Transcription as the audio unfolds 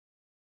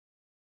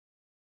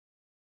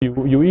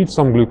You eat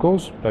some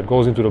glucose that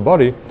goes into the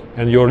body,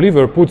 and your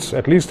liver puts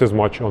at least as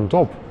much on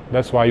top.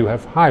 That's why you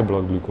have high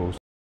blood glucose.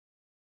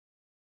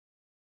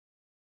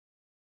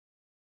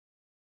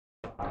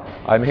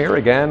 I'm here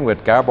again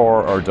with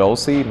Gabor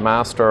Erdosi,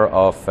 Master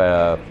of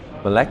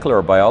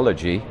Molecular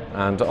Biology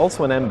and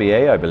also an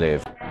MBA, I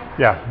believe.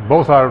 Yeah,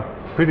 both are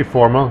pretty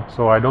formal,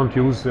 so I don't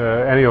use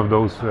any of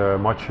those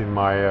much in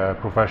my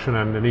profession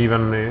and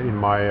even in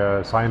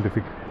my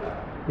scientific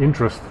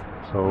interest.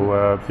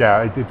 So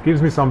yeah, it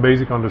gives me some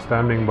basic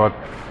understanding, but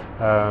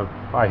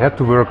I had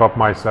to work up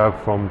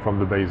myself from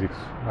the basics.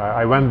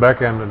 I went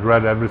back and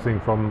read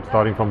everything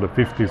starting from the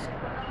 50s,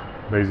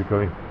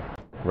 basically.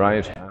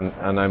 Right,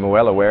 and I'm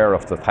well aware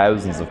of the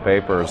thousands of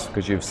papers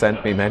because you've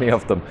sent me many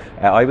of them.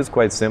 I was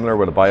quite similar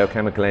with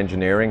biochemical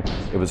engineering.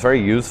 It was very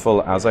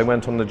useful as I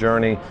went on the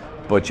journey,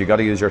 but you got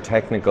to use your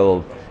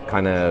technical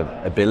kind of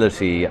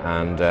ability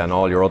and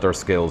all your other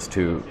skills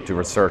to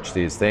research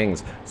these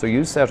things. So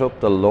you set up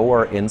the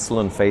Lower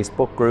Insulin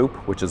Facebook group,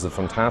 which is a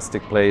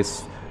fantastic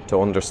place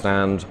to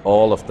understand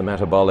all of the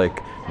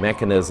metabolic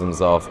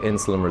mechanisms of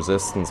insulin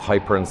resistance,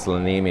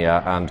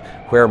 hyperinsulinemia, and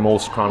where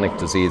most chronic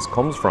disease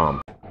comes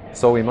from.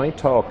 So we might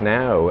talk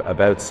now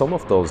about some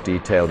of those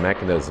detailed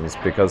mechanisms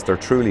because they're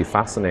truly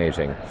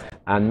fascinating.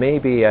 And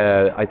maybe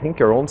I think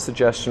your own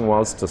suggestion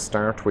was to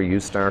start where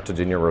you started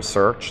in your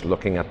research,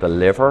 looking at the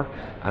liver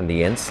and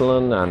the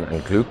insulin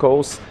and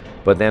glucose,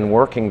 but then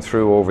working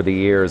through over the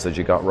years as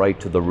you got right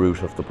to the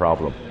root of the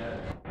problem.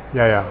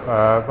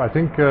 Yeah. I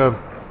think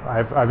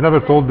I've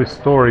never told this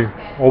story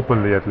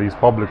openly, at least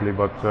publicly,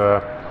 but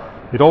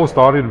it all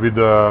started with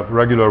a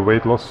regular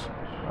weight loss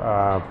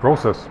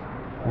process.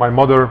 My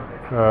mother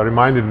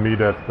reminded me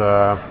that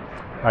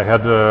I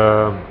had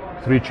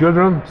 3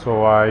 children,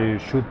 so I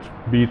should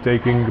be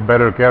taking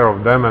better care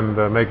of them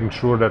and making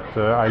sure that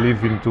I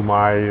live into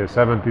my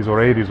 70s or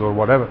 80s or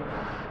whatever.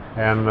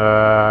 And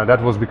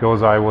that was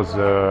because I was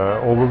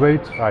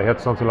overweight. I had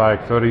something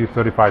like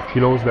 35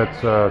 kilos,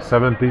 that's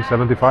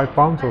 75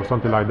 pounds or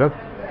something like that.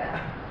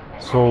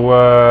 So,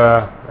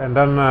 and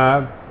then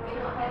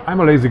I'm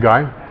a lazy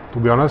guy, to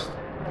be honest.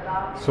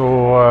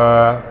 So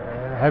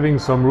having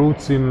some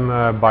roots in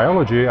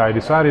biology, I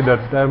decided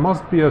that there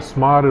must be a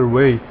smarter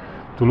way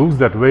to lose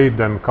that weight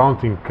than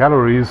counting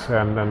calories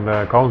and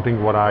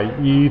counting what I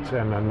eat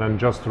and then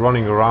just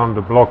running around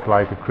the block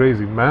like a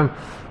crazy man.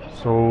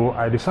 So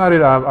I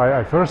decided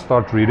I first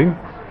start reading.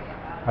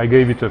 I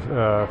gave it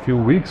a few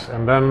weeks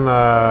and then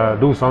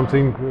do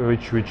something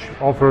which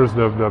offers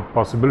the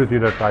possibility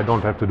that I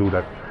don't have to do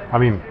that. I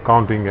mean,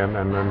 counting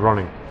and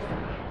running.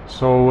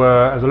 So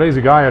as a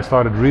lazy guy, I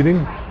started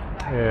reading.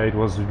 It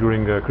was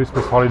during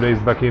Christmas holidays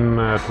back in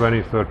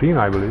 2013,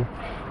 I believe,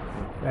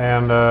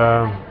 and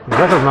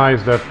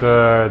recognized that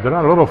there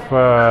are a lot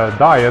of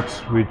diets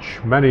which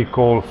many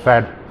call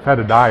fad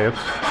diets,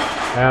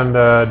 and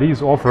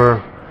these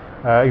offer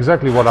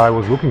exactly what I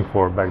was looking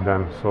for back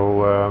then.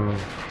 So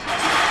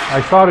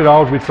I started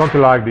out with something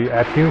like the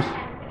Atkins.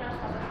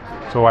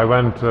 So I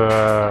went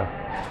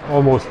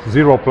almost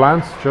zero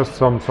plants, just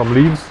some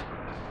leaves.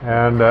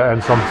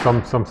 And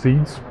some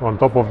seeds on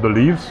top of the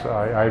leaves.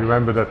 I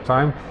remember that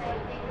time.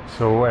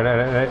 So and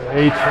I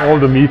ate all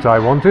the meat I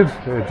wanted.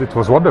 It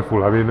was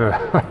wonderful. I mean,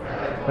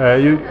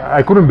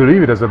 I couldn't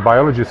believe it. As a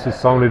biologist, it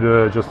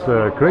sounded just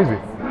crazy.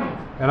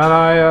 And then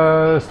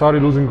I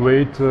started losing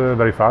weight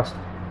very fast.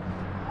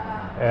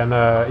 And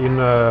in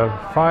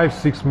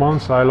 5-6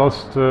 months, I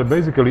lost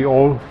basically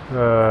all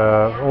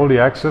the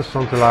excess,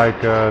 something like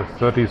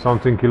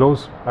 30-something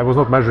kilos. I was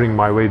not measuring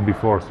my weight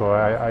before, so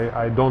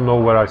I don't know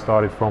where I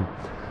started from.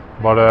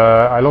 But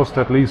I lost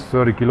at least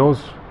 30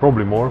 kilos,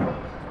 probably more.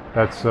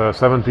 That's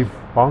 70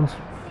 pounds,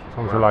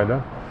 something like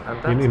that,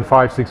 in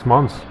 5-6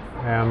 months.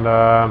 And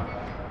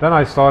then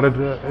I started.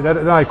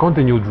 Then I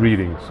continued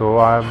reading. So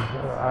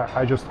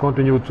I just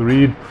continued to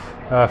read.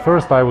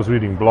 First I was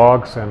reading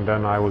blogs, and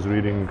then I was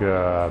reading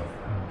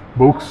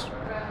books,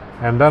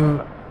 and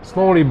then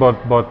slowly but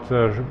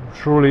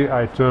surely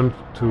I turned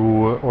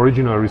to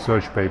original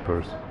research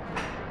papers,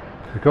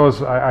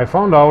 because I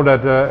found out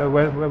that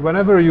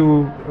whenever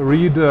you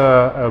read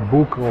a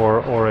book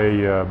or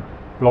a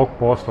blog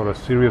post or a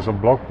series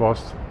of blog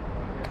posts,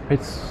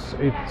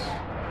 it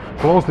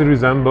closely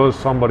resembles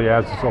somebody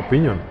else's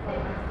opinion,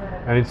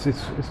 and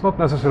it's not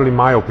necessarily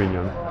my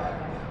opinion.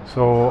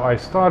 So I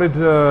started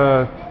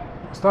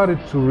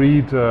to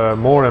read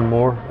more and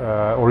more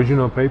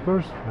original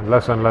papers and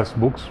less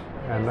books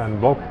and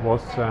blog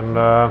posts, and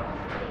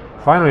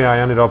finally I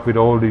ended up with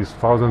all these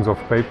thousands of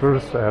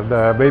papers.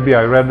 Maybe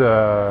I read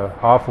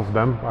half of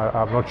them.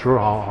 I'm not sure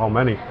how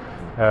many.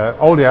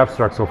 All the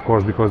abstracts, of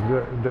course, because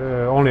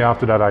only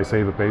after that I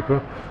save a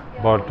paper.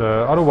 But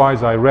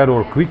otherwise I read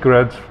or quick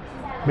read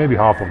maybe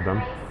half of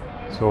them.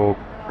 So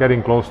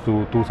getting close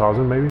to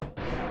 2,000 maybe.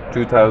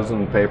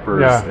 2,000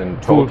 papers in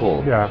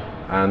total. Yeah.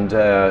 And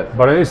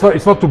but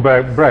it's not to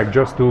brag,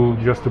 just to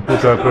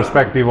put a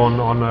perspective on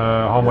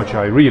how much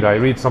I read. I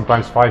read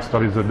sometimes 5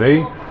 studies a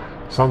day,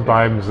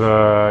 sometimes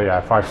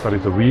 5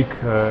 studies a week.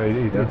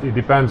 It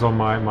depends on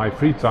my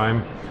free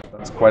time.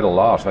 That's quite a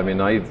lot. I mean,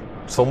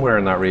 somewhere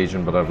in that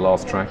region, but I've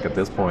lost track at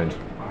this point.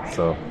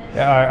 So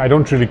yeah, I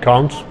don't really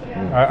count.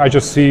 I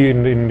just see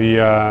in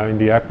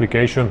the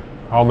application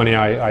how many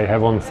I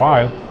have on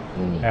file,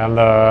 and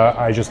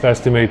I just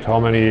estimate how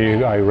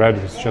many I read.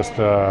 It's just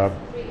a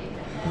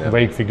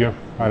vague figure.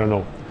 I don't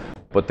know.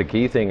 But the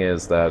key thing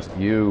is that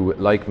you,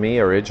 like me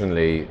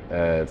originally,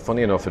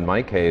 funny enough in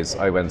my case,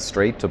 I went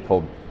straight to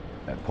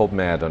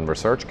PubMed and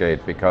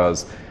ResearchGate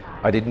because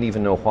I didn't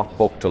even know what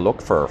book to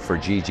look for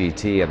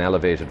GGT and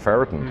elevated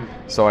ferritin.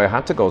 So I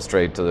had to go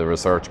straight to the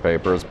research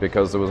papers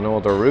because there was no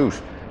other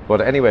route. But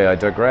anyway, I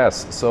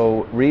digress.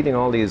 So reading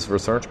all these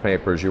research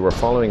papers, you were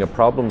following a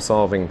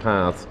problem-solving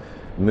path,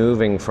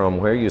 moving from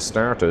where you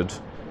started,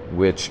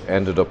 which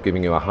ended up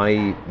giving you a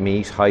high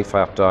meat, high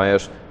fat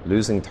diet,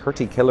 losing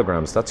 30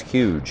 kilograms. That's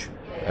huge.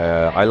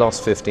 I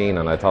lost 15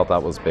 and I thought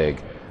that was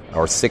big,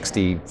 or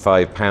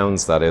 65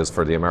 pounds, that is,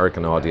 for the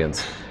American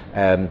audience.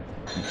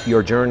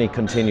 Your journey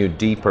continued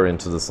deeper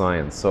into the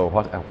science. So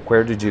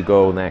where did you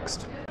go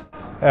next?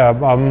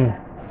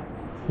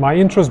 My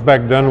interest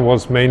back then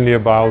was mainly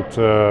about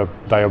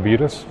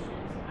diabetes,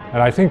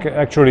 and I think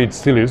actually it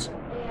still is.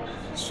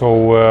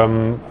 So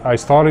I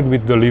started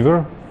with the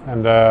liver,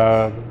 and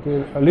the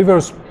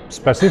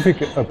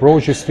liver-specific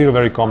approach is still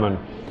very common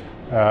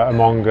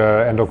among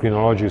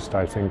endocrinologists,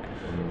 I think,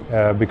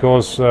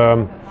 because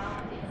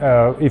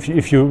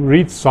if you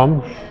read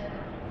some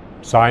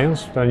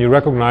science, then you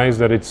recognize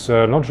that it's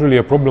not really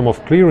a problem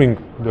of clearing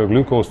the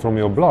glucose from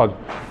your blood,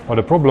 but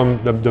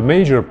the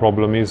major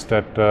problem is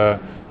that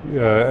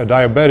a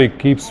diabetic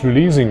keeps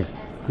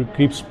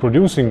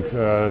producing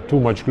too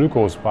much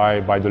glucose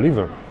by the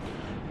liver.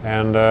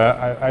 And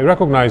I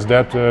recognized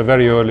that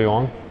very early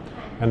on,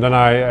 and then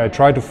I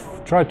tried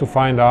to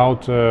find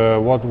out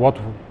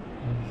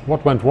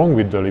what went wrong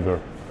with the liver.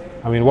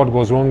 I mean, what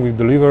goes wrong with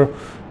the liver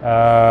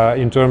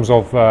in terms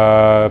of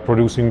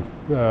producing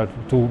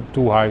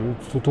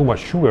too much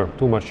sugar,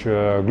 too much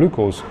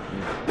glucose,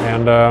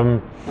 and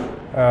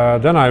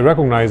then I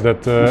recognized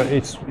that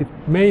it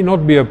may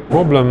not be a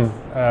problem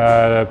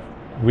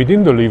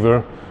within the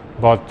liver,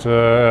 but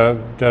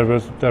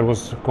there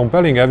was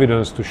compelling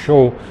evidence to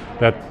show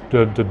that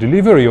the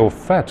delivery of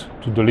fat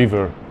to the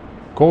liver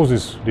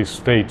causes this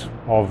state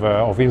of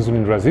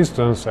insulin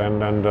resistance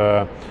and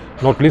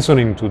not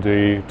listening to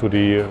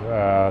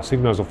the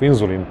signals of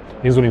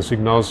insulin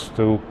signals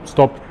to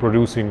stop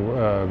producing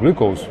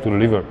glucose to the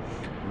liver.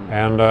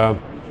 And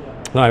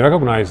I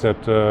recognize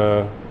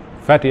that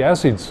fatty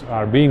acids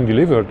are being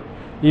delivered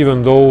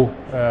even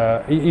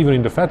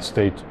in the fat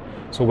state.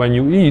 So when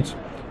you eat,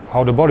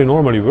 how the body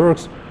normally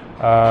works,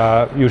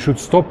 you should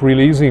stop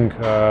releasing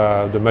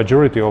the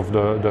majority of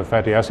the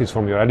fatty acids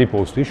from your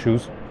adipose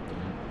tissues,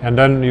 and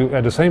then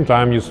at the same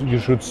time you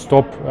should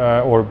stop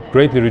or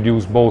greatly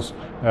reduce both.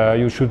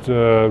 You should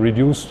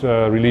reduce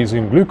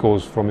releasing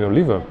glucose from your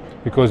liver,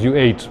 because you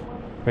ate,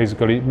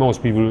 basically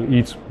most people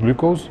eat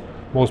glucose,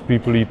 most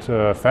people eat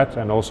fat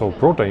and also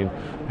protein,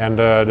 and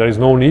there is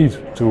no need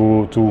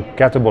to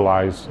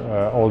catabolize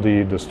all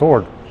the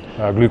stored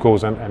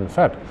glucose and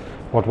fat.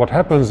 But what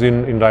happens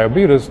in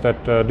diabetes,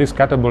 that this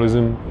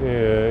catabolism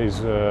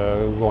is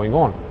going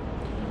on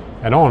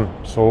and on.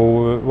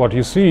 So what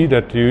you see,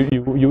 that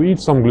you eat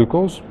some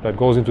glucose that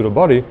goes into the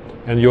body,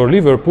 and your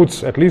liver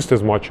puts at least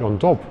as much on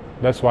top.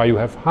 That's why you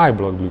have high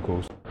blood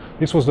glucose.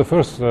 This was the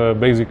first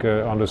basic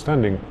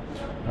understanding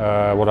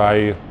what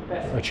I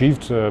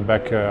achieved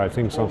back, I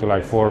think, something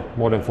like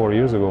more than 4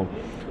 years ago.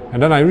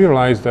 And then I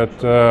realized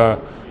that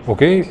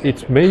okay,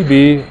 it may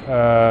be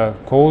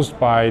caused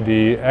by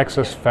the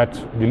excess fat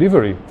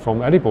delivery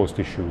from adipose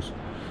tissues.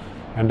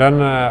 And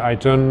then I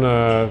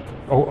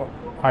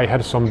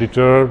had some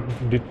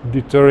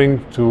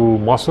deterring to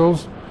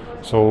muscles.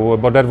 So,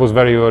 but that was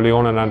very early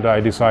on, and I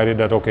decided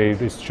that okay,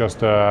 it's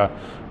just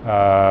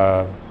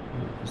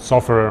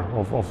suffer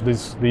of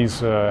these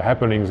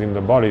happenings in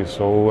the body.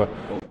 So.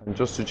 And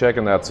just to check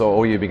on that,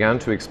 so you began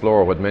to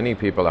explore what many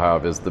people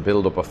have is the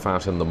buildup of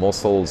fat in the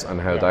muscles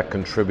and how that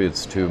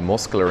contributes to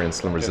muscular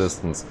insulin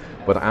resistance.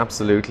 But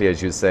absolutely,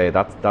 as you say,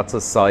 that's a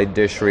side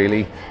dish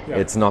really. Yeah.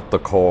 It's not the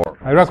core.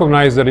 I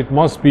recognize that it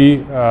must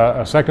be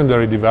a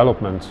secondary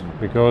development,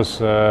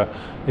 because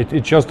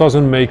it just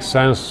doesn't make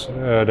sense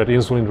that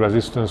insulin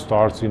resistance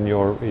starts in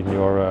your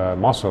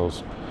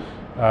muscles.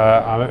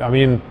 I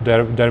mean,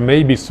 there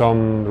may be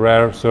some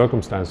rare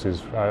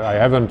circumstances.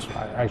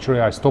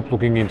 I stopped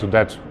looking into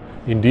that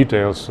in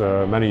details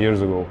many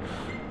years ago.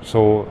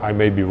 So I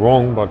may be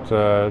wrong, but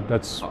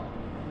that's...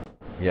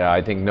 Yeah,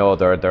 I think no,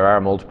 there are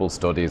multiple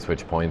studies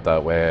which point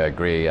that way. I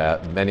agree,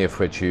 many of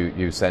which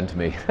you sent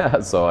me,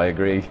 so I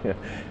agree.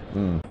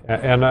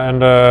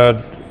 And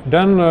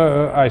then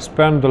I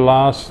spent the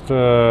last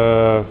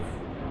 2-3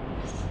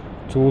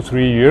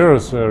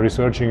 years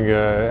researching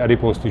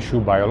adipose tissue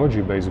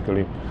biology,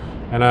 basically.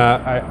 And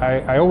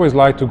I always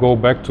like to go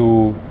back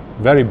to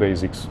very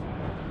basics.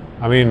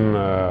 I mean,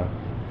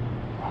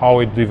 how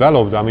it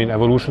developed, I mean,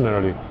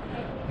 evolutionarily.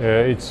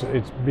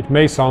 It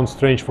may sound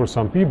strange for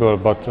some people,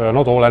 but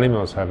not all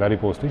animals have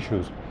adipose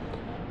tissues.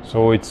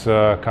 So it's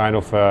kind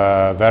of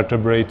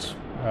vertebrate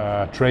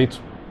trait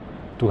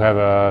to have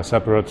a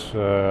separate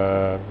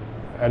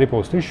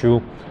adipose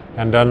tissue,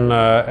 and then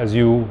as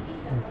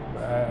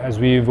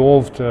we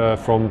evolved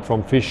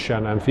from fish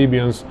and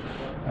amphibians,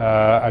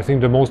 I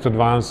think the most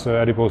advanced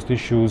adipose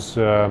tissues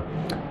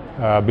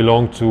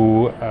belong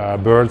to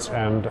birds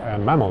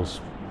and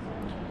mammals.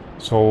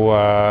 So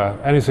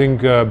anything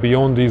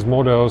beyond these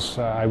models,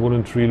 I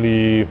wouldn't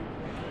really,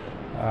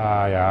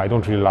 I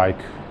don't really like,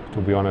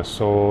 to be honest.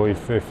 So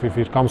if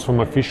it comes from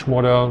a fish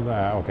model,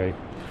 okay,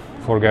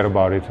 forget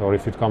about it. Or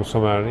if it comes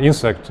from an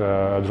insect,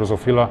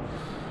 Drosophila,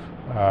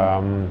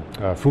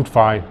 fruit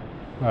fly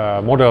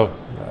model,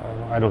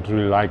 I don't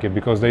really like it,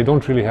 because they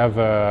don't really have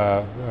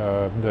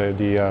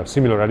the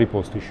similar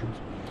adipose tissues.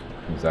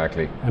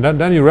 Exactly. And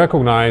then you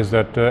recognize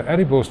that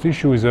adipose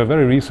tissue is a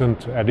very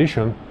recent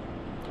addition,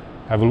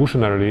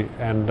 evolutionarily,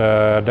 and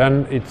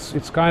then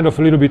it's kind of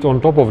a little bit on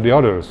top of the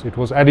others. It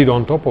was added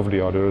on top of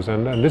the others,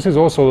 and this is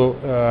also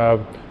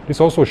this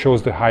also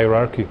shows the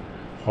hierarchy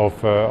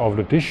of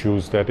the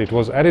tissues, that it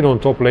was added on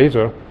top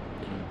later,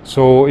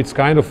 so it's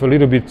kind of a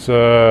little bit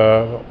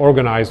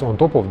organized on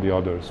top of the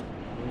others.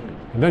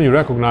 And then you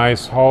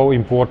recognize how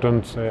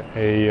important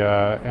a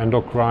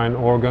endocrine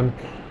organ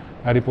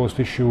adipose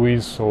tissue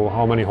is, so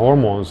how many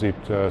hormones it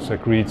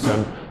secretes,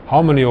 and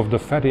how many of the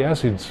fatty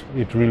acids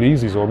it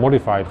releases, or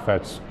modified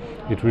fats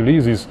it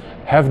releases,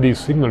 have these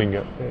signaling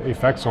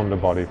effects on the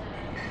body.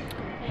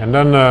 And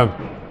then,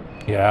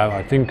 yeah,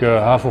 I think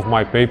half of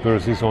my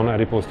papers is on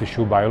adipose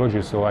tissue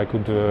biology, so I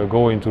could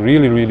go into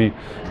really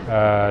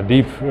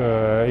deep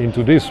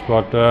into this.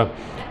 But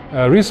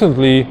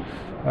recently,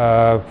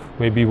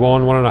 maybe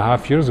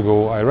 1.5 years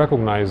ago, I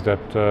recognized that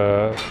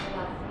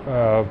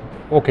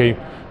okay,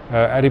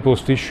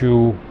 adipose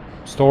tissue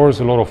stores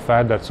a lot of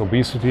fat. That's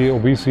obesity.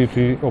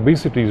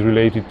 Obesity is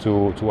related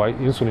to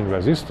insulin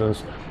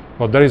resistance,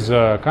 but there is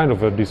a kind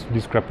of a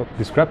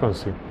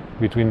discrepancy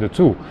between the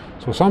two.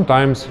 So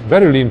sometimes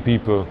very lean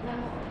people,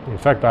 in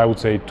fact I would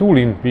say too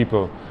lean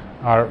people,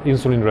 are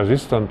insulin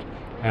resistant,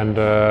 and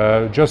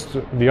just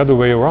the other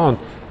way around,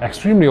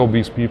 extremely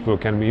obese people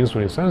can be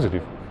insulin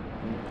sensitive.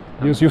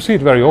 You see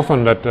it very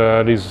often that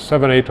these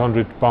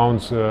 700-800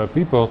 pounds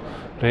people,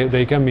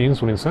 they can be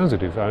insulin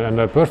sensitive, and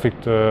a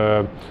perfect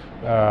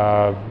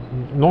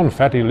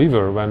non-fatty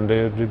liver when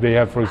they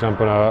have, for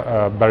example,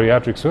 a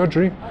bariatric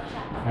surgery,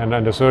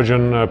 and the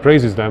surgeon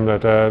praises them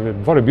that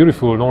what a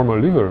beautiful normal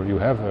liver you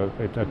have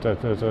at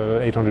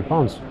 800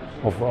 pounds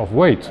of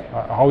weight.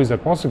 How is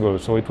that possible?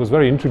 So it was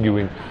very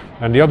intriguing.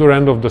 And the other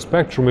end of the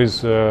spectrum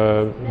is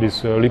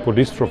this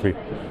lipodystrophy,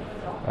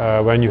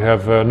 when you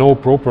have no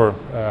proper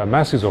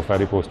masses of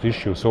adipose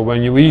tissue. So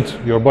when you eat,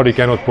 your body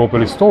cannot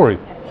properly store it.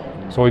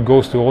 So it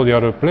goes to all the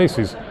other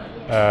places,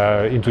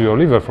 into your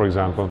liver, for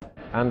example.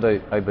 And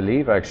I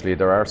believe actually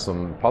there are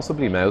some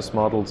possibly mouse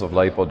models of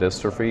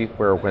lipodystrophy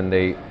where when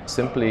they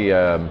simply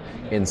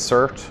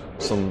insert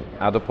some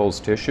adipose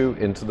tissue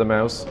into the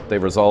mouse, they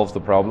resolve the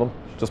problem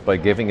just by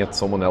giving it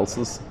someone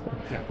else's,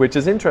 which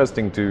is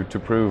interesting to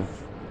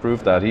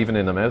prove that even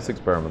in a mouse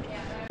experiment.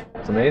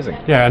 It's amazing.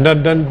 Yeah, and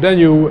then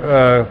you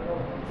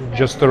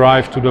just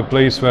arrive to the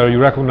place where you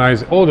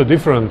recognize all the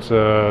different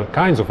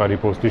kinds of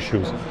adipose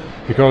tissues,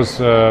 because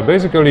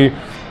basically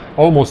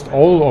almost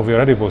all of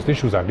your adipose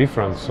tissues are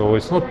different. So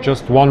it's not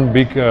just one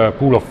big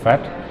pool of fat,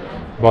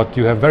 but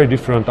you have very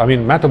different, I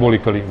mean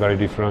metabolically very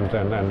different,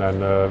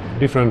 and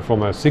different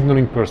from a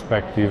signaling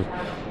perspective,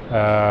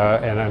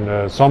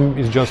 and some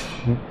is just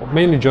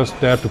mainly just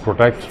there to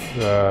protect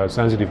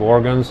sensitive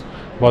organs,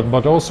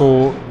 but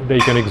also they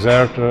can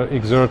exert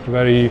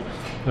very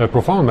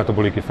profound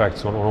metabolic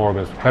effects on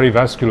organs.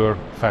 Perivascular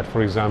fat,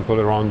 for example,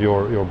 around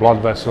your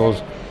blood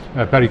vessels,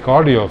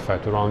 pericardial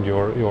fat around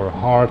your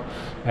heart,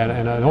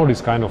 and all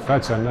these kind of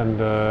fats, and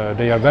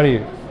they are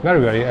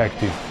very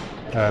active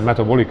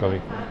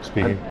metabolically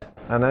speaking.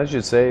 And as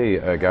you say,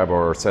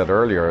 Gabor said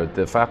earlier,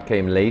 the fat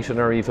came late in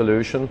our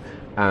evolution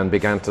and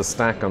began to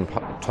stack on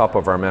top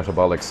of our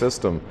metabolic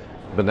system.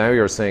 But now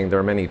you're saying there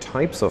are many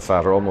types of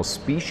fat, or almost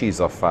species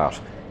of fat,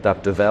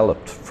 that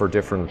developed for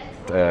different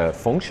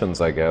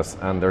functions, I guess,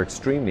 and they're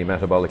extremely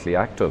metabolically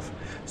active.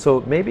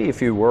 So maybe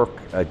if you work,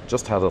 I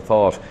just had a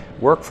thought,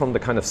 work from the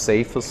kind of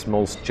safest,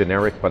 most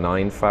generic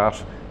benign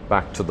fat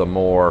back to the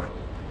more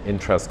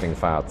interesting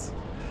fats.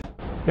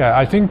 Yeah,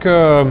 I think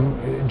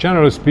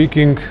generally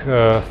speaking,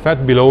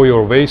 fat below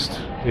your waist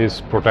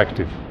is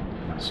protective.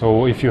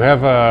 So if you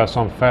have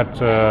some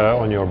fat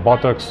on your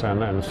buttocks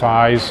and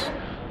thighs,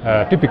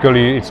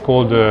 typically it's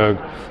called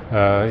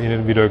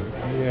with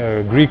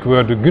a Greek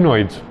word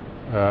gynoid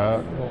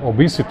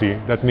obesity.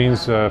 That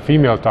means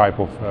female type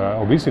of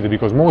obesity,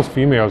 because most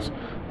females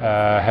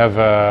have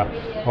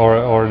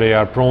or they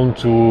are prone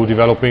to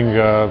developing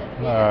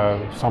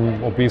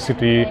some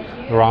obesity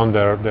around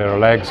their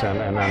legs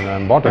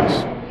and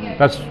buttocks.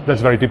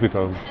 That's very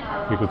typical,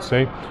 we could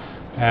say.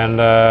 And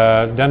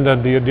then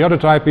the other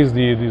type is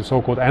the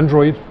so-called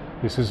android.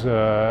 This is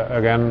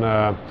again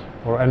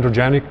or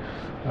androgenic,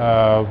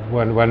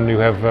 when you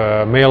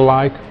have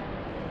male-like,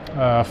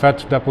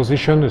 fat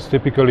deposition is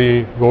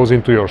typically goes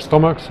into your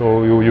stomach,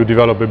 so you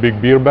develop a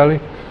big beer belly.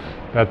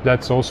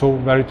 That's also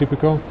very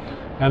typical.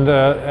 And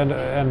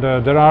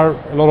there are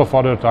a lot of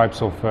other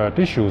types of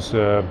tissues.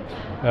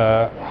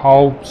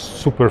 How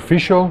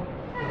superficial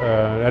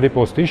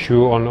adipose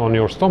tissue on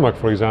your stomach,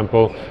 for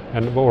example,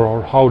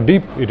 or how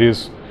deep it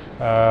is,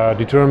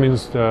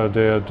 determines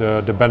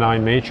the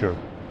benign nature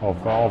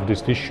of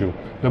this tissue.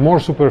 The more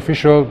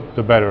superficial,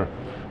 the better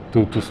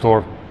to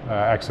store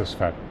excess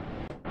fat.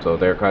 So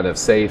they're kind of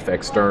safe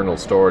external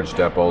storage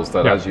depots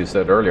that, Yeah. as you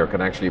said earlier, can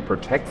actually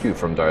protect you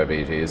from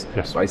diabetes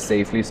Yes. by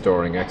safely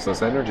storing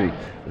excess energy.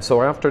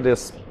 So after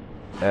this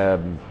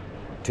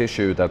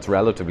tissue that's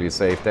relatively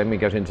safe, then we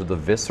get into the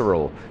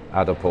visceral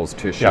adipose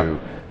tissue. Yeah.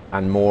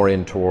 And more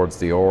in towards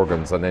the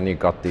organs, and then you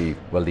got the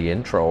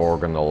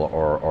intra-organal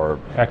or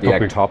the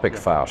Ectopic. ectopic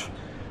fat.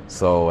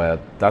 So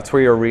that's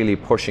where you're really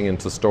pushing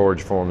into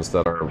storage forms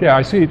that are. Yeah,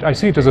 I see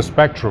it as a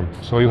spectrum.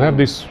 So you have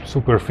this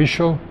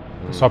superficial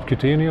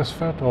subcutaneous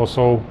fat,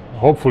 also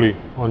hopefully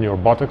on your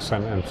buttocks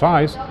and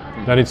thighs,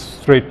 then it's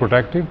straight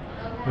protective.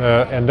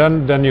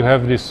 And then you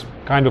have this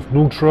kind of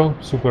neutral,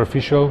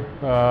 superficial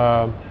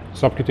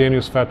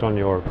subcutaneous fat on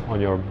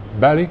your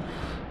belly.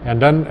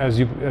 And then as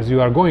you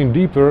are going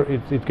deeper,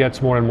 it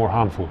gets more and more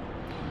harmful.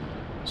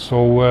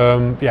 So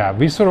yeah,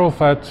 visceral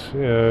fat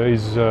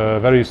is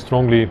very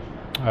strongly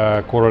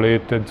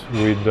correlated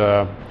with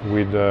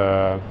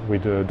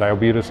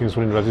diabetes,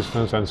 insulin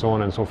resistance, and so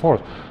on and so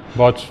forth.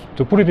 But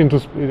to put it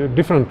into a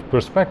different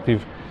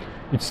perspective,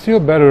 it's still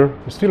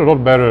a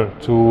lot better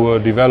to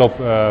develop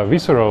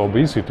visceral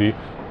obesity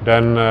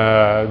than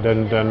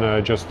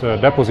just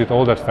deposit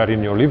all that fat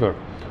in your liver,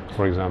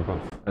 for example.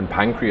 And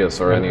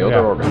pancreas or any other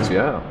Yeah. organs,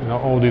 yeah. You know,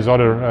 all these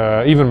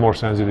other even more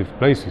sensitive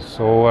places.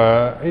 So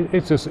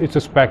it's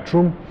a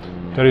spectrum.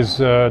 There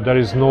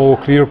is no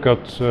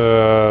clear-cut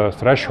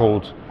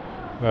threshold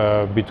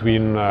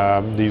between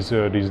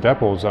these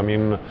depots. I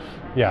mean,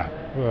 yeah,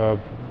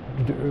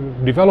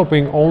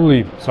 developing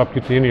only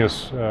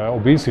subcutaneous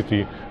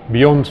obesity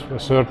beyond a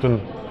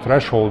certain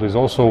threshold is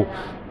also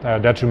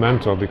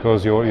detrimental,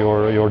 because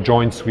your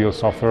joints will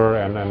suffer,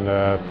 and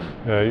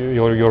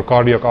your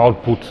cardiac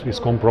output is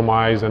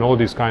compromised, and all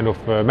these kind of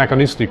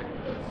mechanistic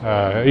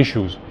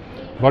issues.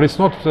 But it's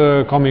not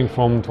coming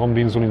from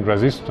the insulin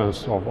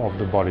resistance of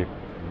the body,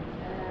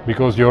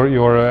 because your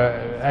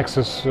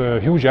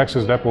huge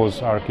excess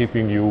depots are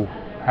keeping you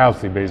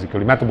healthy,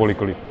 basically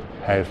metabolically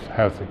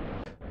healthy.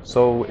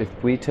 So if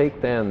we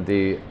take then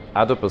the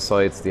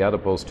adipocytes, the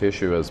adipose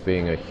tissue, as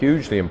being a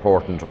hugely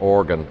important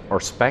organ or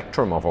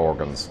spectrum of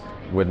organs,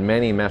 with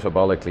many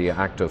metabolically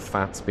active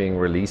fats being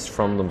released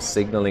from them,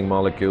 signaling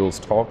molecules,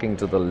 talking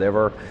to the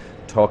liver,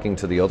 talking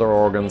to the other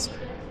organs,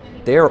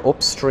 they're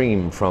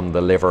upstream from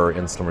the liver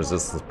insulin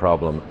resistance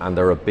problem, and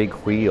they're a big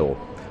wheel.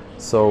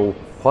 So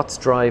what's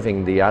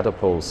driving the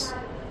adipose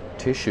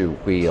tissue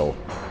wheel?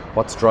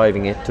 What's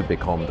driving it to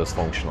become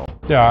dysfunctional?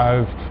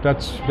 Yeah,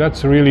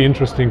 that's a really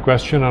interesting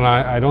question, and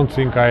I don't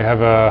think I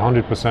have a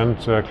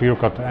 100%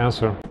 clear-cut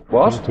answer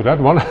to that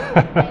one.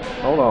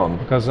 Hold on.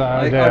 Because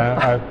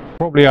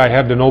probably I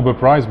have the Nobel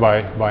Prize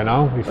by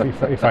now,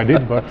 if I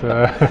did, but...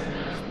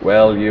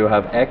 Well, you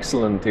have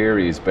excellent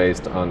theories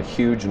based on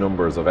huge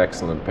numbers of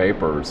excellent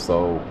papers,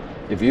 so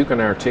if you can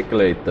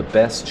articulate the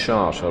best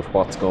shot of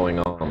what's going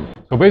on.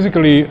 So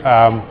basically,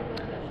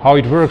 how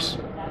it works,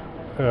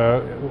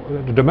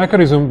 the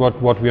mechanism,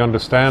 what we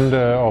understand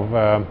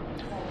of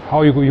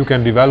how you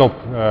can develop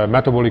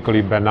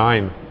metabolically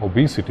benign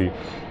obesity,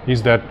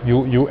 is that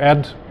you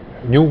add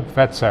new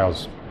fat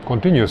cells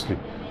continuously.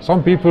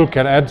 Some people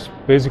can add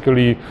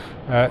basically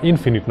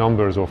infinite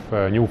numbers of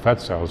new fat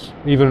cells,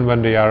 even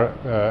when they are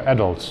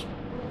adults.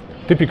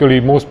 Typically,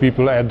 most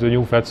people add the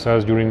new fat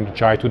cells during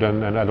childhood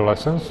and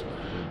adolescence,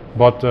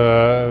 but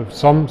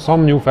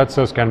some new fat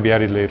cells can be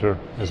added later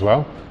as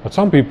well. But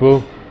some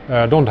people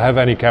don't have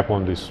any cap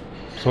on this.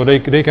 So they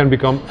can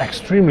become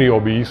extremely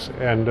obese,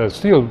 and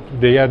still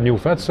they add new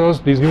fat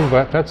cells. These new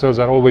fat cells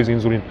are always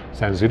insulin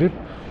sensitive,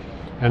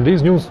 and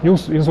these new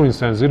insulin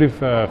sensitive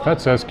fat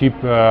cells keep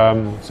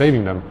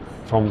saving them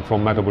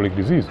from metabolic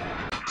disease.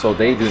 So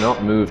they do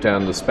not move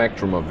down the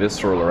spectrum of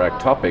visceral or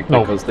ectopic, No.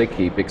 because they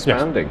keep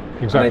expanding.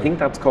 Yes, exactly. And I think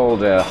that's called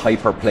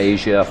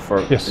hyperplasia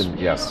for... Yes.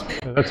 Yes.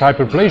 That's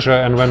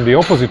hyperplasia, and when the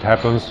opposite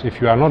happens,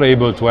 if you are not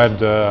able to add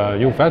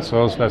new fat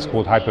cells, that's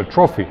called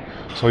hypertrophy.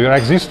 So your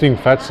existing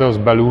fat cells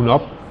balloon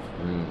up,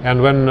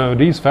 and when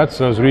these fat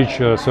cells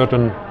reach a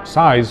certain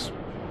size,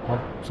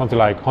 something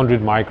like 100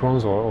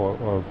 microns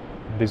or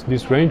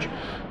this range,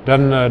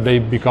 then they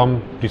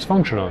become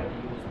dysfunctional.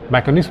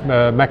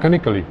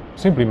 Mechanically,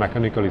 simply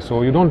mechanically.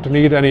 So you don't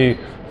need any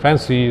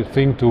fancy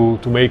thing to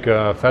make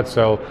a fat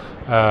cell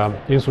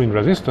insulin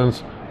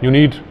resistance. You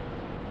need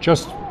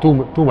just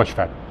too much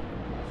fat,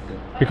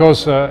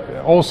 because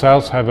all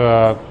cells have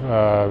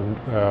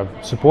a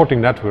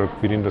supporting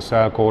network within the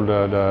cell called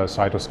the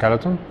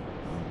cytoskeleton.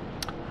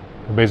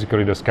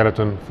 Basically, the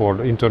skeleton for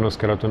the internal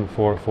skeleton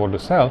for the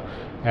cell,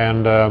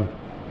 and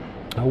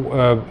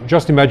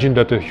just imagine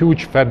that a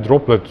huge fat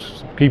droplet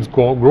keeps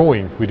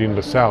growing within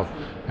the cell,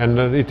 and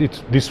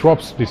it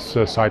disrupts this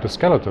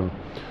cytoskeleton.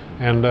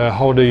 And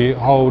how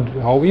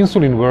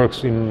insulin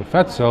works in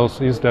fat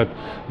cells is that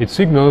it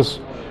signals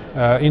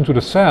into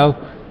the cell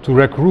to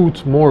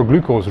recruit more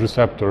glucose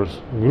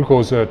receptors,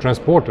 glucose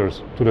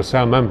transporters to the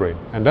cell membrane.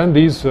 And then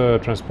these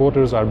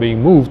transporters are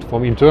being moved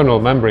from internal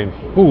membrane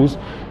pools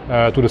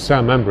to the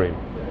cell membrane.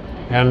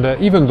 And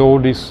even though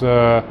this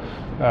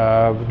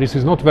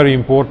is not very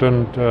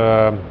important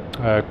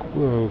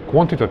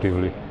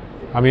quantitatively,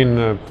 I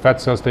mean,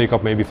 fat cells take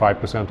up maybe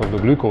 5% of the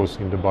glucose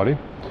in the body,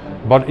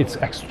 but it's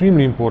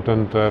extremely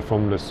important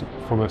from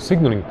a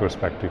signaling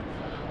perspective.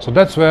 So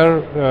that's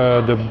where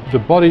the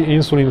body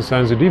insulin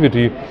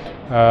sensitivity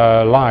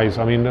lies.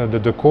 I mean,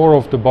 the core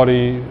of the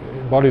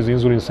body's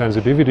insulin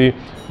sensitivity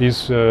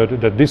is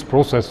that this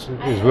process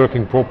is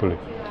working properly.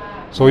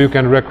 So you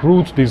can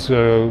recruit these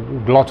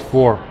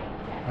GLUT4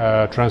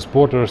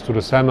 transporters to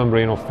the cell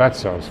membrane of fat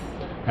cells.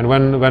 And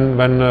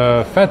when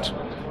fat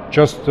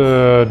just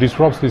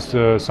disrupts this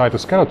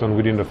cytoskeleton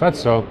within the fat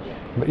cell,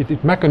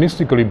 it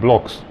mechanistically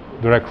blocks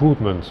the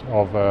recruitment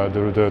of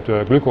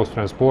the glucose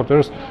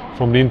transporters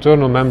from the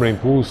internal membrane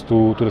pools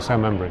to the cell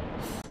membrane.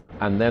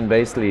 And then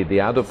basically the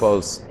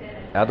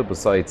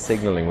adipocyte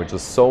signaling, which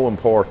is so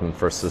important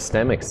for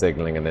systemic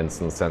signaling and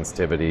insulin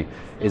sensitivity,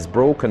 is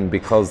broken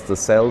because the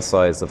cell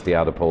size of the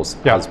adipose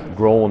has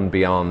grown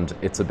beyond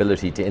its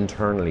ability to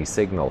internally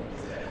signal.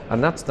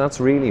 And that's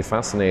really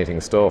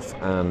fascinating stuff.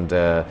 And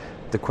the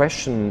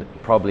question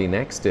probably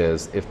next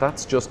is, if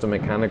that's just a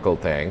mechanical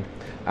thing,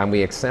 and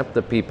we accept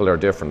that people are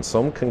different,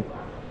 some can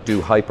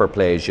do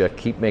hyperplasia,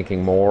 keep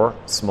making more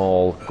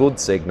small, good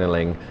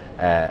signaling,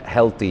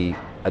 healthy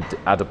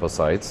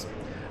adipocytes,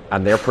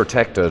 and they're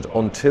protected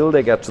until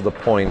they get to the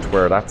point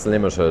where that's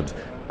limited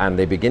and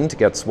they begin to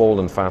get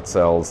swollen fat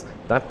cells.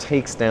 That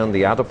takes down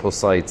the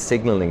adipocyte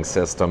signaling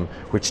system,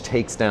 which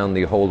takes down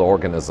the whole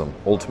organism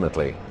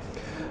ultimately.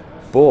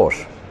 But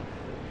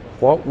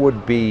what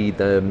would be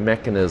the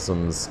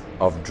mechanisms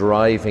of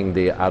driving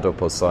the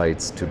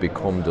adipocytes to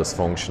become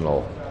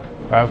dysfunctional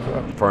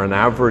for an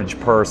average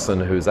person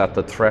who's at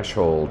the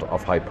threshold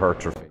of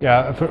hypertrophy?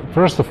 Yeah,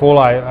 first of all,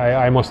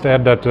 I must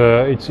add that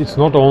it's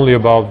not only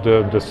about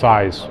the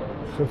size.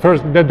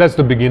 First, that's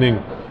the beginning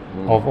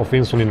of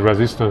insulin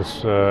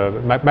resistance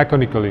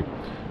mechanically.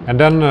 And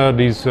then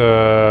these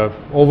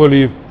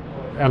overly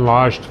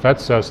enlarged fat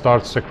cells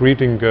start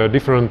secreting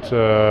different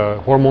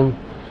hormones,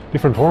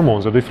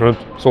 a different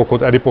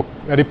so-called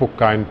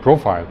adipokine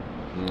profile.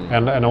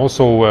 And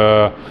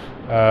also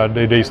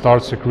they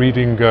start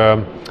secreting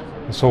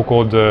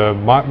so-called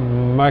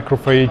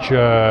macrophage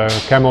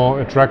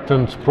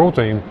chemoattractant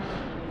protein,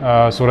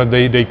 so that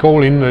they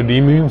call in the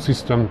immune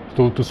system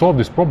to solve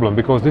this problem,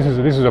 because this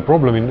is a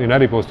problem in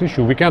adipose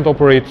tissue. We can't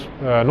operate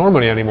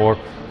normally anymore.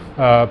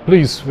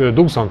 Please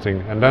do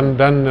something. And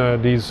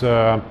then these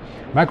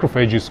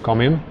macrophages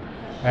come in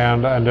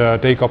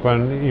and take up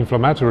an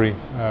inflammatory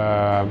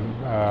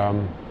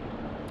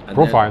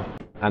profile.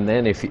 And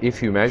then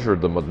if you measured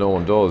them, what no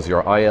one does,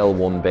 your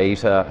IL-1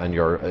 beta and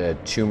your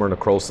tumor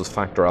necrosis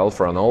factor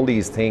alpha and all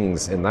these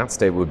things in that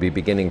state would be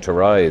beginning to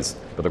rise,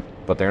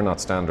 but they're not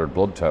standard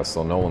blood tests,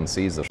 so no one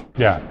sees it.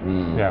 Yeah,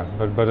 yeah,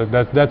 but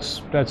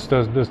that's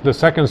the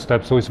second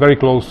step. So it's very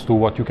close to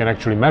what you can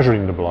actually measure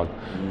in the blood,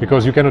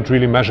 because you cannot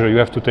really measure. You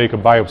have to take a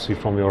biopsy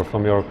from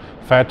your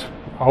fat,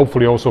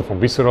 hopefully also from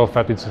visceral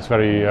fat. It's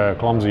very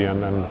clumsy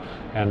and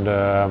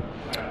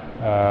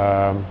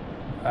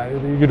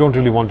you don't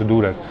really want to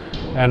do that.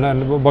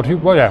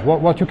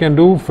 What you can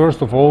do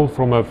first of all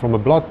from a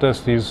blood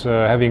test is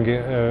having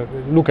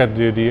look at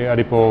the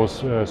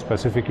adipose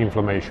specific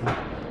inflammation,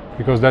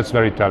 because that's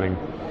very telling.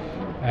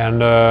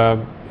 And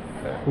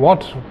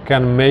what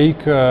can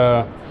make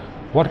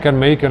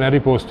an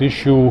adipose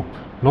tissue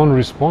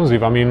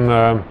non-responsive? I mean,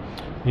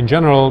 in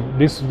general,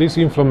 this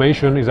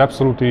inflammation is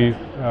absolutely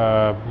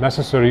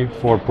necessary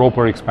for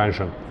proper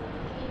expansion.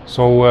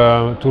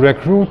 So to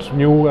recruit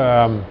new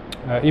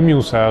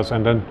immune cells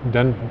and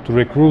then to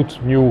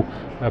recruit new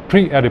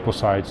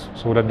pre-adipocytes,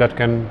 so that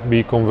can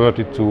be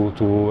converted to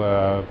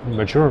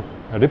mature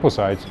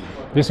adipocytes,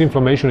 this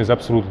inflammation is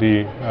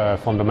absolutely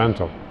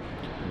fundamental.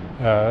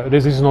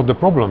 This is not the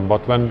problem,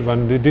 but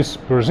when this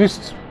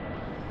persists,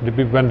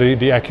 when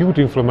the acute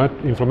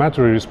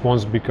inflammatory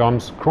response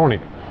becomes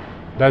chronic,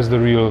 that's the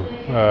real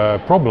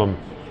problem.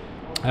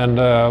 And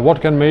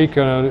what can make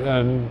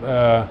an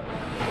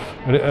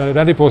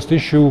adipose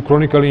tissue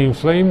chronically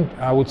inflamed?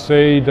 I would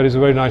say there is a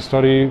very nice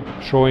study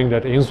showing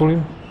that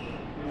insulin,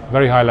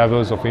 very high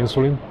levels of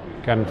insulin,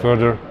 can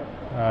further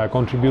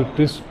contribute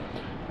this.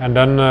 And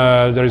then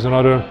there is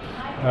another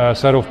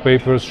set of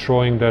papers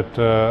showing that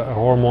a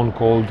hormone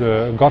called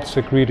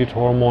gut-secreted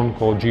hormone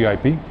called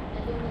GIP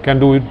can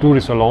do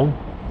this alone,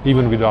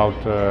 even without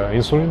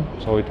insulin.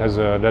 So it has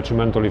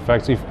detrimental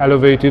effects. If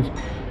elevated,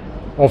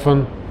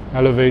 often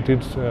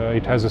elevated,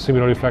 it has a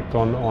similar effect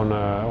on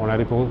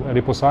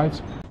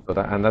adipocytes.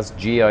 And that's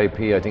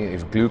GIP, I think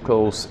it's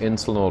glucose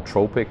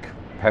insulinotropic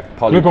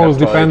polypeptide.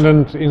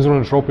 Glucose-dependent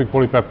insulinotropic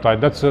polypeptide.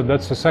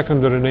 That's a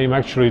secondary name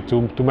actually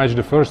to match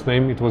the first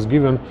name it was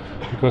given,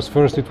 because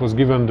first it was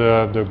given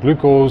the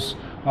glucose,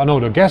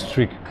 the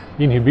gastric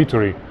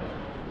inhibitory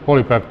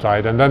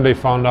polypeptide, and then they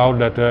found out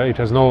that it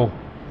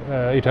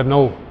had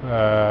no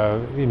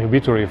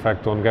inhibitory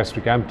effect on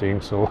gastric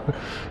emptying, so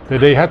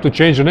they had to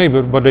change the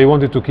name, but they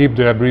wanted to keep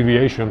the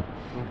abbreviation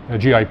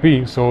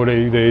GIP, so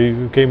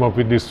they came up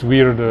with this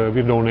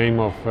weirdo name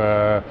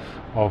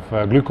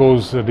of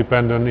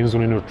glucose-dependent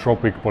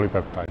insulinotropic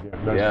polypeptide.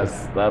 Yeah,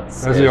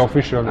 that's the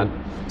official. And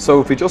so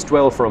if we just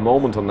dwell for a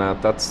moment on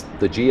that, that's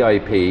the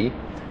GIP.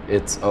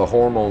 It's a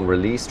hormone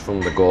released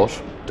from the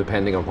gut,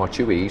 depending on what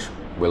you eat,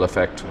 will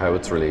affect how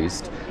it's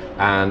released.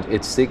 And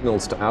it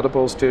signals to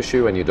adipose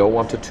tissue, and you don't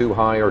want it too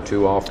high or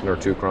too often or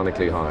too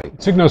chronically high.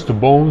 It signals to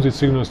bones, it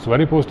signals to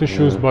adipose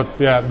tissues, but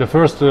yeah, the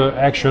first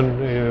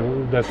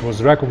action that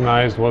was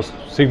recognized was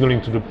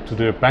signaling to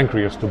the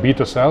pancreas, to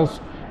beta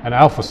cells and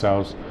alpha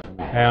cells.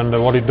 And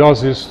what it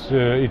does is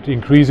it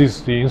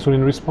increases the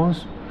insulin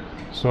response,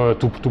 so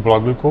to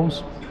blood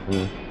glucose.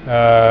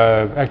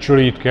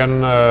 Actually, it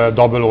can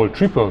double or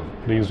triple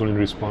the insulin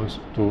response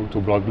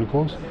to blood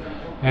glucose.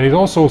 And it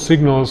also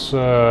signals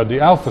the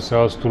alpha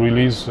cells to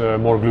release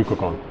more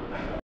glucagon.